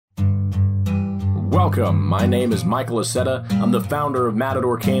Welcome, my name is Michael Aceta. I'm the founder of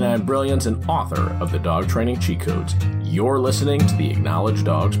Matador Canine Brilliance and author of the Dog Training Cheat Codes. You're listening to the Acknowledge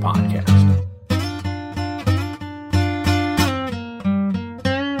Dogs podcast.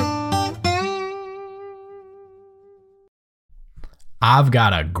 I've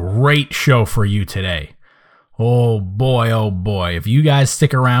got a great show for you today. Oh boy. If you guys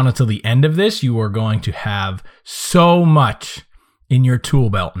stick around until the end of this, you are going to have so much in your tool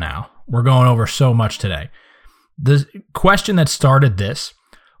belt now. We're going over so much today. The question that started this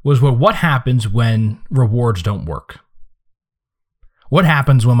was, well, what happens when rewards don't work? What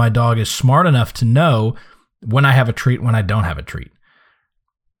happens when my dog is smart enough to know when I have a treat, when I don't have a treat?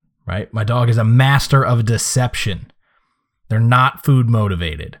 Right? My dog is a master of deception. They're not food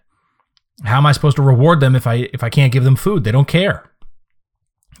motivated. How am I supposed to reward them if I can't give them food? They don't care.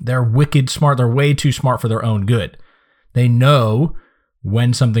 They're wicked smart. They're way too smart for their own good. They know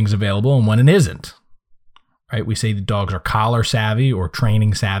when something's available and when it isn't. Right? We say the dogs are collar savvy or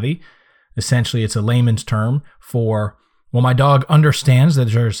training savvy. Essentially, it's a layman's term for, well, my dog understands that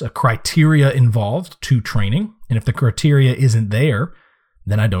there's a criteria involved to training, and if the criteria isn't there,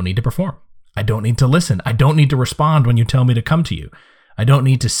 then I don't need to perform. I don't need to listen. I don't need to respond when you tell me to come to you. I don't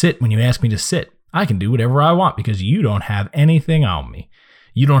need to sit when you ask me to sit. I can do whatever I want because you don't have anything on me.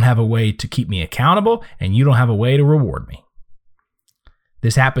 You don't have a way to keep me accountable, and you don't have a way to reward me.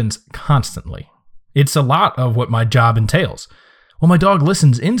 This happens constantly. It's a lot of what my job entails. Well, my dog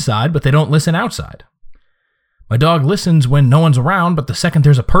listens inside, but they don't listen outside. My dog listens when no one's around, but the second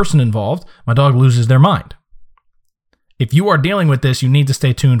there's a person involved, my dog loses their mind. If you are dealing with this, you need to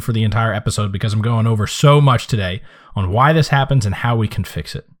stay tuned for the entire episode because I'm going over so much today on why this happens and how we can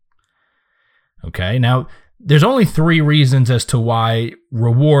fix it. Okay, now there's only 3 reasons as to why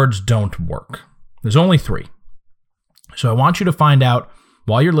rewards don't work. There's only 3. So I want you to find out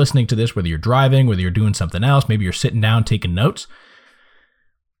while you're listening to this, whether you're driving, whether you're doing something else, maybe you're sitting down taking notes.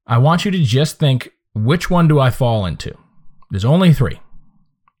 I want you to just think, which one do I fall into? There's only 3.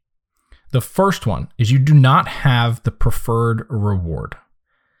 The first one is you do not have the preferred reward.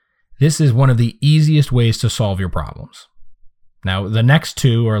 This is one of the easiest ways to solve your problems. Now, the next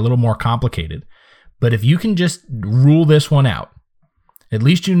 2 are a little more complicated, but if you can just rule this one out, at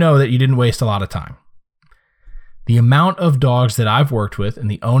least you know that you didn't waste a lot of time. The amount of dogs that I've worked with and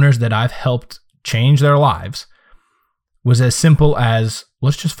the owners that I've helped change their lives was as simple as,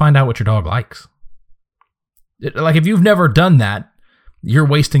 let's just find out what your dog likes. Like, if you've never done that, you're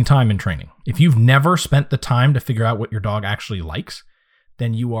wasting time in training. If you've never spent the time to figure out what your dog actually likes,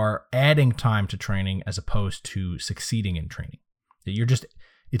 then you are adding time to training as opposed to succeeding in training.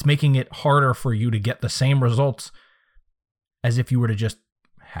 It's making it harder for you to get the same results as if you were to just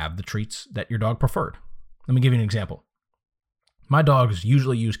have the treats that your dog preferred. Let me give you an example. My dogs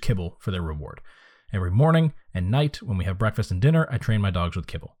usually use kibble for their reward. Every morning and night when we have breakfast and dinner, I train my dogs with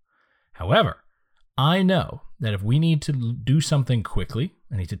kibble. However, I know that if we need to do something quickly,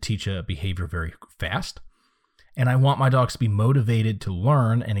 I need to teach a behavior very fast, and I want my dogs to be motivated to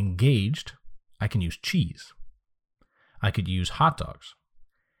learn and engaged, I can use cheese. I could use hot dogs.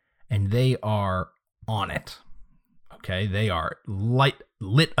 And they are on it. Okay? They are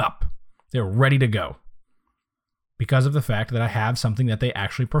lit up. They're ready to go. Because of the fact that I have something that they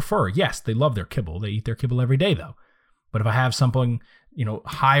actually prefer. Yes, they love their kibble. They eat their kibble every day, though. But if I have something,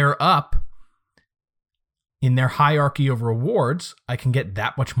 higher up in their hierarchy of rewards, I can get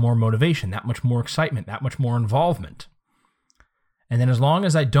that much more motivation, that much more excitement, that much more involvement. And then as long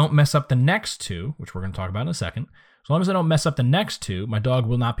as I don't mess up the next 2, which we're going to talk about in a second, as long as I don't mess up the next 2, my dog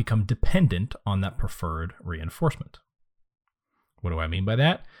will not become dependent on that preferred reinforcement. What do I mean by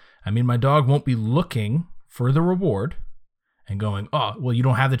that? I mean my dog won't be looking for the reward and going, oh, well, you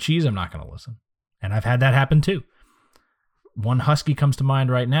don't have the cheese, I'm not going to listen. And I've had that happen too. One husky comes to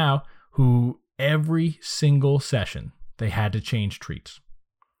mind right now who every single session they had to change treats.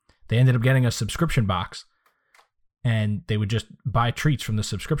 They ended up getting a subscription box and they would just buy treats from the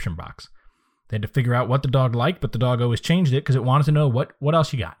subscription box. They had to figure out what the dog liked, but the dog always changed it because it wanted to know what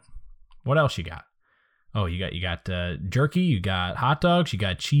else you got. What else you got? Oh, you got jerky, you got hot dogs, you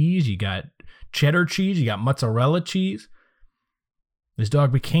got cheese, you got cheddar cheese, you got mozzarella cheese. This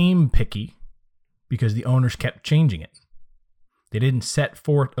dog became picky because the owners kept changing it. They didn't set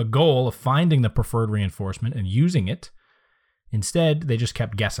forth a goal of finding the preferred reinforcement and using it. Instead, they just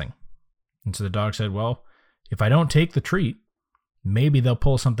kept guessing. And so the dog said, well, if I don't take the treat, maybe they'll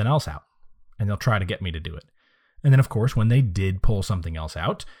pull something else out and they'll try to get me to do it. And then, of course, when they did pull something else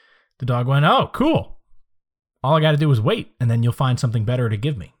out, the dog went, oh, cool. All I got to do is wait, and then you'll find something better to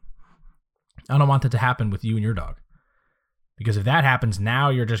give me. I don't want that to happen with you and your dog. Because if that happens, now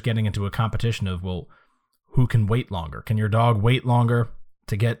you're just getting into a competition of, well, who can wait longer? Can your dog wait longer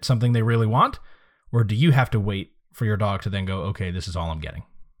to get something they really want? Or do you have to wait for your dog to then go, okay, this is all I'm getting?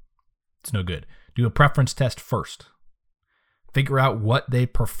 It's no good. Do a preference test first. Figure out what they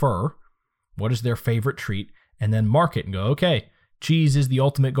prefer, what is their favorite treat, and then mark it and go, okay, cheese is the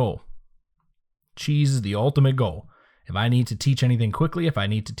ultimate goal. Cheese is the ultimate goal. If I need to teach anything quickly, if I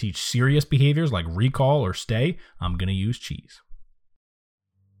need to teach serious behaviors like recall or stay, I'm going to use cheese.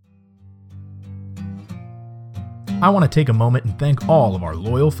 I want to take a moment and thank all of our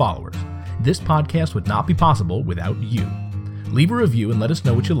loyal followers. This podcast would not be possible without you. Leave a review and let us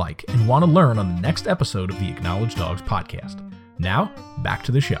know what you like and want to learn on the next episode of the Acknowledged Dogs podcast. Now, back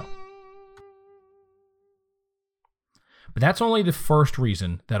to the show. But that's only the first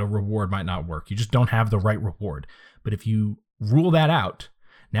reason that a reward might not work. You just don't have the right reward. But if you rule that out,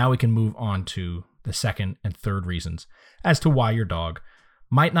 now we can move on to the second and third reasons as to why your dog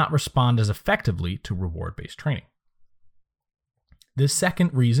might not respond as effectively to reward-based training. The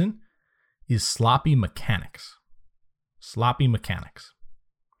second reason is sloppy mechanics. Sloppy mechanics.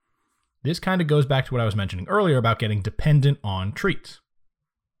 This kind of goes back to what I was mentioning earlier about getting dependent on treats.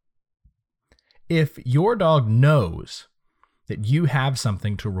 If your dog knows that you have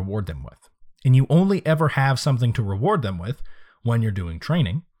something to reward them with, and you only ever have something to reward them with when you're doing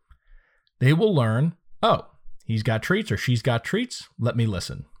training, they will learn, oh, he's got treats or she's got treats, let me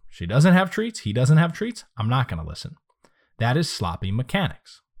listen. She doesn't have treats, he doesn't have treats, I'm not going to listen. That is sloppy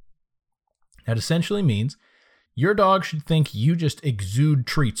mechanics. That essentially means your dog should think you just exude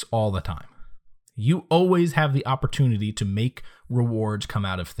treats all the time. You always have the opportunity to make rewards come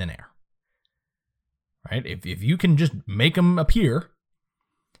out of thin air. Right? If you can just make them appear,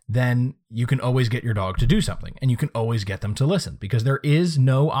 then you can always get your dog to do something, and you can always get them to listen, because there is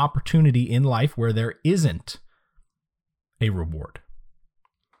no opportunity in life where there isn't a reward.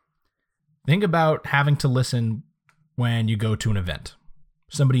 Think about having to listen when you go to an event.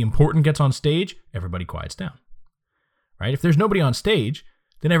 Somebody important gets on stage, everybody quiets down. Right? If there's nobody on stage,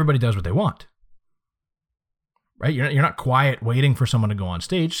 then everybody does what they want. Right? You're not quiet waiting for someone to go on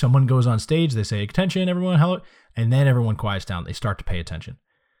stage. Someone goes on stage, they say, attention, everyone, hello, and then everyone quiets down. They start to pay attention.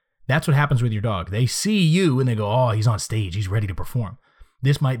 That's what happens with your dog. They see you and they go, oh, he's on stage. He's ready to perform.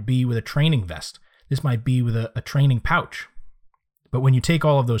 This might be with a training vest. This might be with a training pouch. But when you take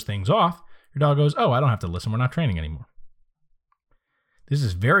all of those things off, your dog goes, oh, I don't have to listen. We're not training anymore. This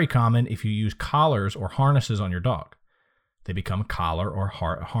is very common if you use collars or harnesses on your dog. They become collar or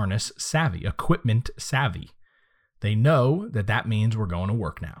harness savvy, equipment savvy. They know that that means we're going to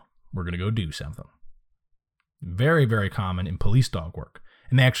work now. We're going to go do something. Very, very common in police dog work.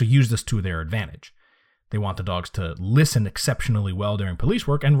 And they actually use this to their advantage. They want the dogs to listen exceptionally well during police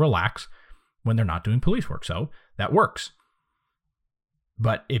work and relax when they're not doing police work. So that works.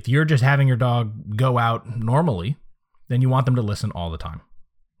 But if you're just having your dog go out normally, then you want them to listen all the time,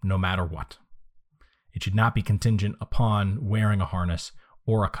 no matter what. It should not be contingent upon wearing a harness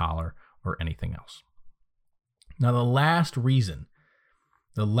or a collar or anything else. Now, the last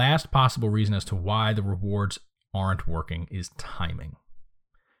possible reason as to why the rewards aren't working is timing.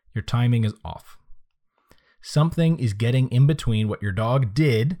 Your timing is off. Something is getting in between what your dog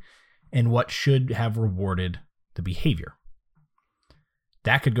did and what should have rewarded the behavior.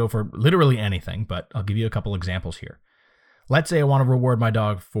 That could go for literally anything, but I'll give you a couple examples here. Let's say I want to reward my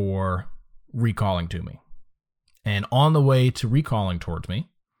dog for recalling to me. And on the way to recalling towards me,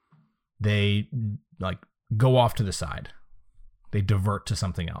 they go off to the side. They divert to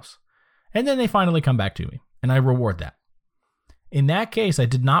something else. And then they finally come back to me, and I reward that. In that case, I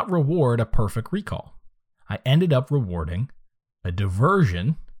did not reward a perfect recall. I ended up rewarding a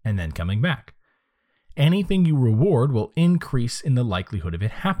diversion and then coming back. Anything you reward will increase in the likelihood of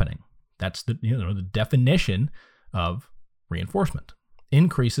it happening. That's the definition of reinforcement.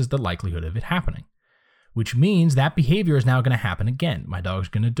 Increases the likelihood of it happening, which means that behavior is now going to happen again. My dog's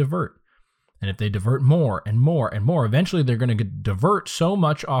going to divert. And if they divert more and more and more, eventually they're going to divert so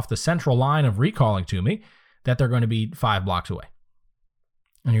much off the central line of recalling to me that they're going to be 5 blocks away.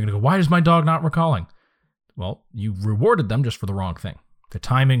 And you're going to go, why is my dog not recalling? Well, you rewarded them just for the wrong thing. The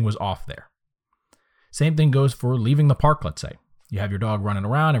timing was off there. Same thing goes for leaving the park, let's say. You have your dog running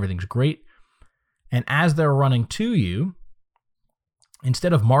around, everything's great. And as they're running to you,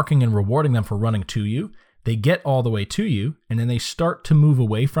 instead of marking and rewarding them for running to you, they get all the way to you, and then they start to move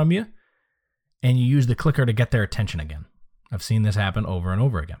away from you, and you use the clicker to get their attention again. I've seen this happen over and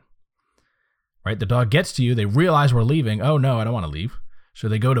over again. Right? The dog gets to you, they realize we're leaving. Oh no, I don't want to leave. So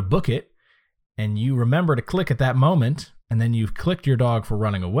they go to book it, and you remember to click at that moment, and then you've clicked your dog for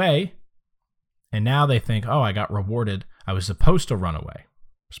running away, and now they think, oh, I got rewarded. I was supposed to run away,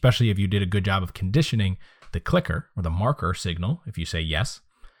 especially if you did a good job of conditioning the clicker or the marker signal. If you say yes,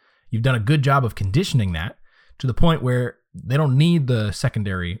 you've done a good job of conditioning that to the point where they don't need the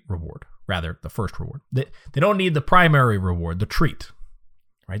secondary reward, rather the first reward. They don't need the primary reward, the treat,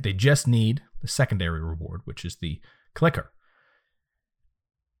 right? They just need the secondary reward, which is the clicker.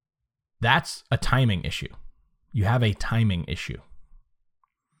 That's a timing issue. You have a timing issue.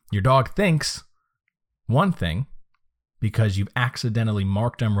 Your dog thinks one thing because you've accidentally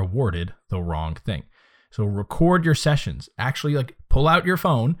marked and rewarded the wrong thing. So record your sessions. Actually, pull out your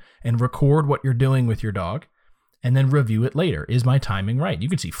phone and record what you're doing with your dog and then review it later. Is my timing right? You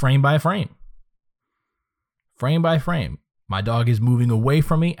can see frame by frame. Frame by frame. My dog is moving away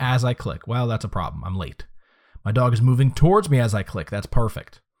from me as I click. Well, that's a problem. I'm late. My dog is moving towards me as I click. That's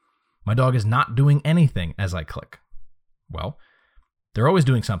perfect. My dog is not doing anything as I click. Well, they're always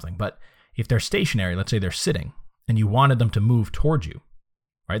doing something, but if they're stationary, let's say they're sitting, and you wanted them to move towards you,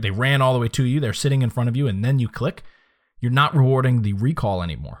 right? They ran all the way to you, they're sitting in front of you, and then you click, you're not rewarding the recall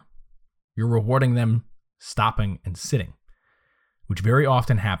anymore. You're rewarding them stopping and sitting, which very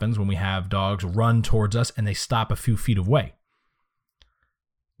often happens when we have dogs run towards us and they stop a few feet away.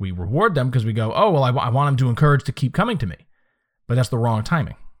 We reward them because we go, oh, well, I want them to encourage to keep coming to me, but that's the wrong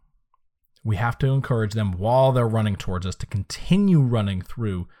timing. We have to encourage them while they're running towards us to continue running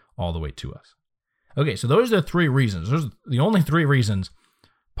through all the way to us. Okay, so those are the 3 reasons. Those are the only 3 reasons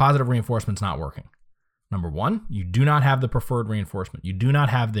positive reinforcement's not working. Number 1, you do not have the preferred reinforcement. You do not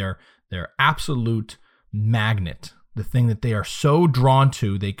have their absolute magnet, the thing that they are so drawn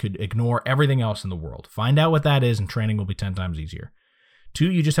to they could ignore everything else in the world. Find out what that is and training will be 10 times easier.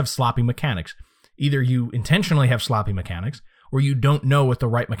 2, you just have sloppy mechanics. Either you intentionally have sloppy mechanics or you don't know what the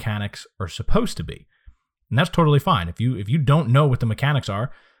right mechanics are supposed to be. And that's totally fine. If you don't know what the mechanics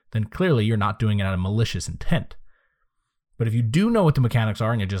are, then clearly you're not doing it out of malicious intent. But if you do know what the mechanics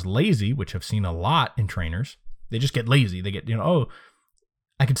are and you're just lazy, which I've seen a lot in trainers, they just get lazy. They get,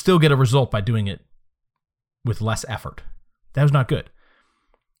 I could still get a result by doing it with less effort. That was not good.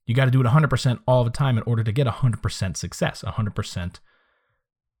 You got to do it 100% all the time in order to get 100% success, 100%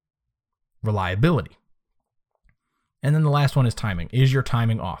 reliability. And then the last one is timing. Is your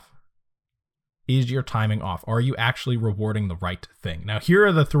timing off? Is your timing off? Are you actually rewarding the right thing? Now, here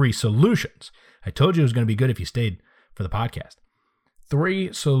are the 3 solutions. I told you it was going to be good if you stayed for the podcast.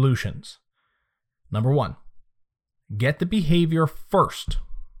 3 solutions. Number 1, get the behavior first,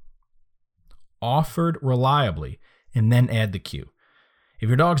 offered reliably, and then add the cue. If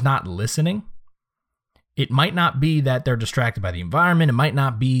your dog's not listening, it might not be that they're distracted by the environment. It might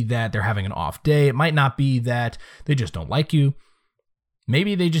not be that they're having an off day. It might not be that they just don't like you.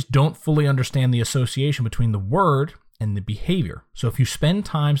 Maybe they just don't fully understand the association between the word and the behavior. So if you spend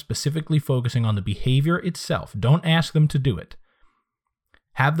time specifically focusing on the behavior itself, don't ask them to do it.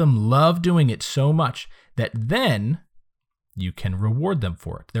 Have them love doing it so much that then you can reward them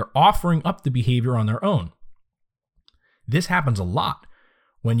for it. They're offering up the behavior on their own. This happens a lot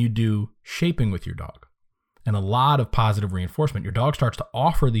when you do shaping with your dog. And a lot of positive reinforcement. Your dog starts to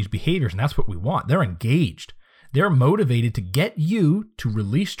offer these behaviors, and that's what we want. They're engaged. They're motivated to get you to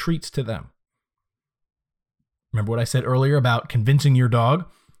release treats to them. Remember what I said earlier about convincing your dog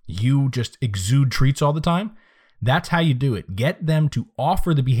you just exude treats all the time? That's how you do it. Get them to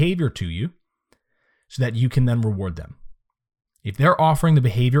offer the behavior to you so that you can then reward them. If they're offering the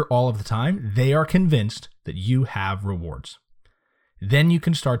behavior all of the time, they are convinced that you have rewards. Then you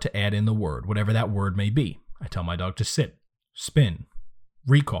can start to add in the word, whatever that word may be. I tell my dog to sit, spin,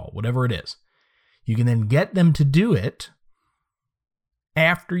 recall, whatever it is. You can then get them to do it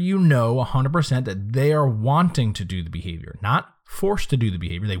after you know 100% that they are wanting to do the behavior, not forced to do the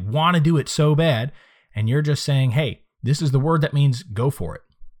behavior. They want to do it so bad, and you're just saying, hey, this is the word that means go for it.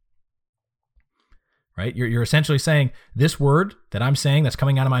 Right? You're essentially saying this word that I'm saying that's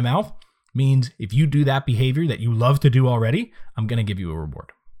coming out of my mouth means if you do that behavior that you love to do already, I'm going to give you a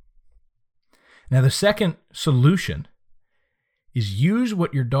reward. Now, the second solution is use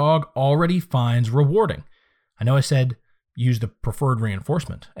what your dog already finds rewarding. I know I said use the preferred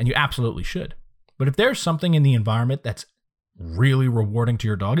reinforcement, and you absolutely should. But if there's something in the environment that's really rewarding to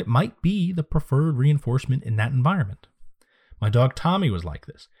your dog, it might be the preferred reinforcement in that environment. My dog Tommy was like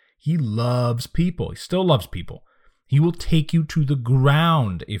this. He loves people. He still loves people. He will take you to the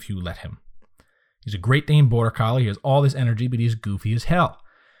ground if you let him. He's a Great Dane Border Collie. He has all this energy, but he's goofy as hell.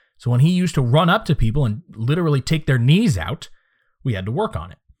 So when he used to run up to people and literally take their knees out, we had to work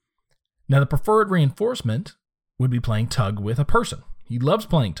on it. Now, the preferred reinforcement would be playing tug with a person. He loves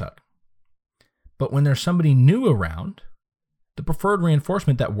playing tug. But when there's somebody new around, the preferred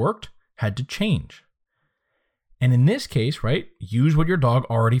reinforcement that worked had to change. And in this case, right, use what your dog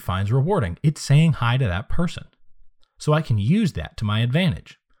already finds rewarding. It's saying hi to that person. So I can use that to my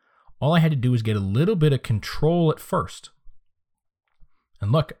advantage. All I had to do was get a little bit of control at first.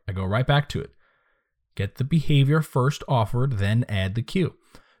 And look, I go right back to it. Get the behavior first offered, then add the cue.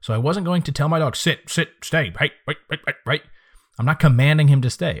 So I wasn't going to tell my dog, sit, stay, right. I'm not commanding him to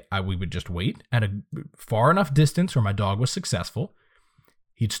stay. We would just wait at a far enough distance where my dog was successful.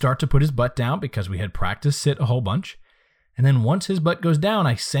 He'd start to put his butt down because we had practiced sit a whole bunch. And then once his butt goes down,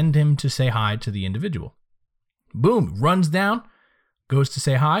 I send him to say hi to the individual. Boom, runs down, goes to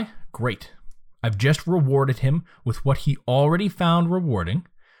say hi. Great. I've just rewarded him with what he already found rewarding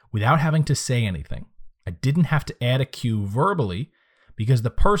without having to say anything. I didn't have to add a cue verbally because the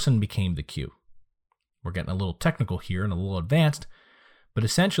person became the cue. We're getting a little technical here and a little advanced, but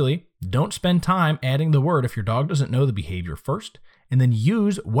essentially, don't spend time adding the word if your dog doesn't know the behavior first, and then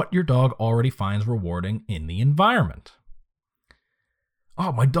use what your dog already finds rewarding in the environment.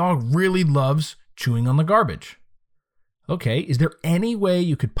 Oh, my dog really loves chewing on the garbage. Okay, is there any way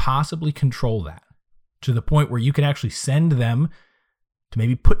you could possibly control that to the point where you could actually send them to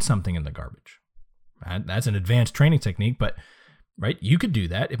maybe put something in the garbage? That's an advanced training technique, but right, you could do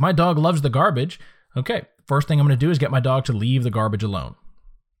that. If my dog loves the garbage, okay, first thing I'm going to do is get my dog to leave the garbage alone.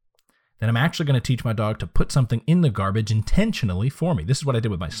 Then I'm actually going to teach my dog to put something in the garbage intentionally for me. This is what I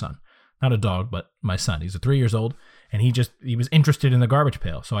did with my son. Not a dog, but my son. He's 3 years old, and he was interested in the garbage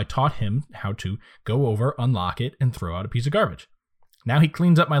pail. So I taught him how to go over, unlock it, and throw out a piece of garbage. Now he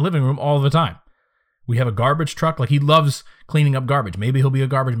cleans up my living room all the time. We have a garbage truck. Like, he loves cleaning up garbage. Maybe he'll be a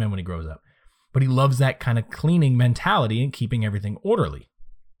garbage man when he grows up. But he loves that kind of cleaning mentality and keeping everything orderly.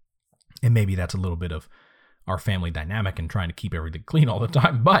 And maybe that's a little bit of our family dynamic and trying to keep everything clean all the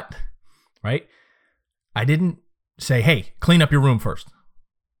time. But, right, I didn't say, hey, clean up your room first.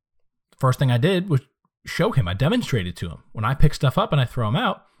 First thing I did was show him. I demonstrated to him. When I pick stuff up and I throw him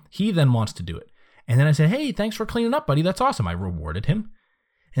out, he then wants to do it. And then I said, hey, thanks for cleaning up, buddy. That's awesome. I rewarded him.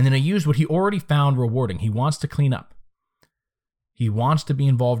 And then I used what he already found rewarding. He wants to clean up. He wants to be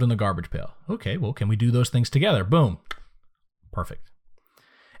involved in the garbage pail. Okay, well, can we do those things together? Boom. Perfect.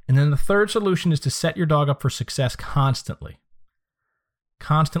 And then the third solution is to set your dog up for success constantly.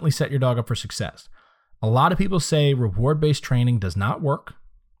 Constantly set your dog up for success. A lot of people say reward-based training does not work,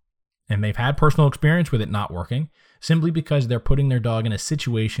 and they've had personal experience with it not working, simply because they're putting their dog in a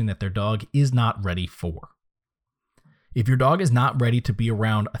situation that their dog is not ready for. If your dog is not ready to be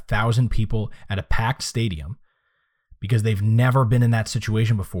around 1,000 people at a packed stadium because they've never been in that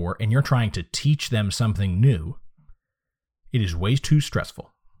situation before and you're trying to teach them something new, it is way too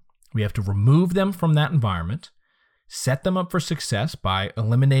stressful. We have to remove them from that environment, set them up for success by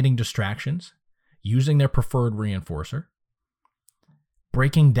eliminating distractions, using their preferred reinforcer,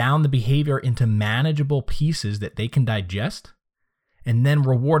 breaking down the behavior into manageable pieces that they can digest, and then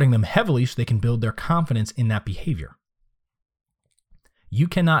rewarding them heavily so they can build their confidence in that behavior. You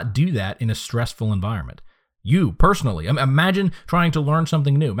cannot do that in a stressful environment. You, personally, imagine trying to learn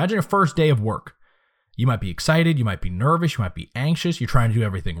something new. Imagine your first day of work. You might be excited, you might be nervous, you might be anxious, you're trying to do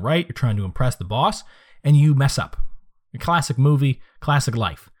everything right, you're trying to impress the boss, and you mess up. A classic movie, classic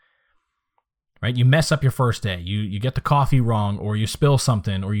life. Right? You mess up your first day. You get the coffee wrong, or you spill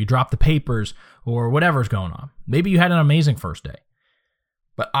something, or you drop the papers, or whatever's going on. Maybe you had an amazing first day.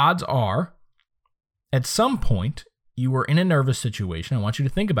 But odds are, at some point, you were in a nervous situation. I want you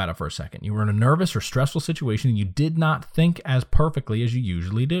to think about it for a second. You were in a nervous or stressful situation, and you did not think as perfectly as you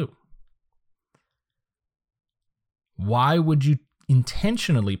usually do. Why would you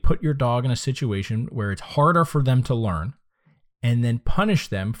intentionally put your dog in a situation where it's harder for them to learn and then punish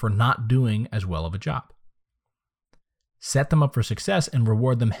them for not doing as well of a job? Set them up for success and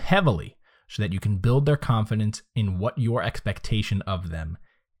reward them heavily so that you can build their confidence in what your expectation of them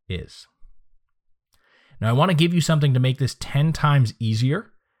is. Now, I want to give you something to make this 10 times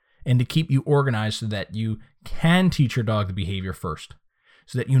easier and to keep you organized so that you can teach your dog the behavior first,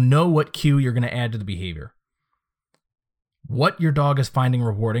 so that you know what cue you're going to add to the behavior, what your dog is finding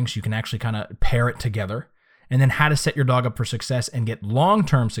rewarding so you can actually kind of pair it together, and then how to set your dog up for success and get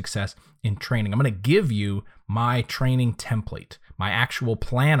long-term success in training. I'm going to give you my training template, my actual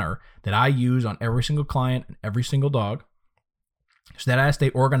planner that I use on every single client and every single dog, so that I stay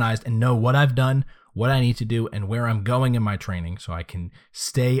organized and know what I've done, what I need to do, and where I'm going in my training so I can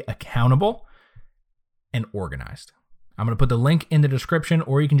stay accountable and organized. I'm going to put the link in the description,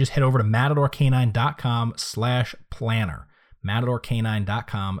 or you can just head over to matadorcanine.com/planner.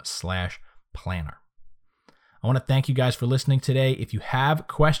 matadorcanine.com/planner. I want to thank you guys for listening today. If you have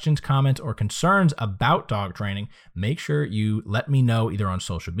questions, comments, or concerns about dog training, make sure you let me know either on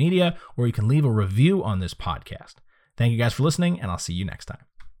social media or you can leave a review on this podcast. Thank you guys for listening, and I'll see you next time.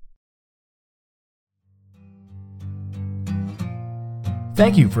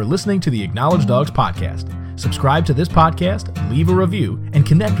 Thank you for listening to the Acknowledge Dogs podcast. Subscribe to this podcast, leave a review, and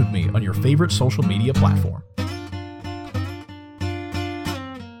connect with me on your favorite social media platform.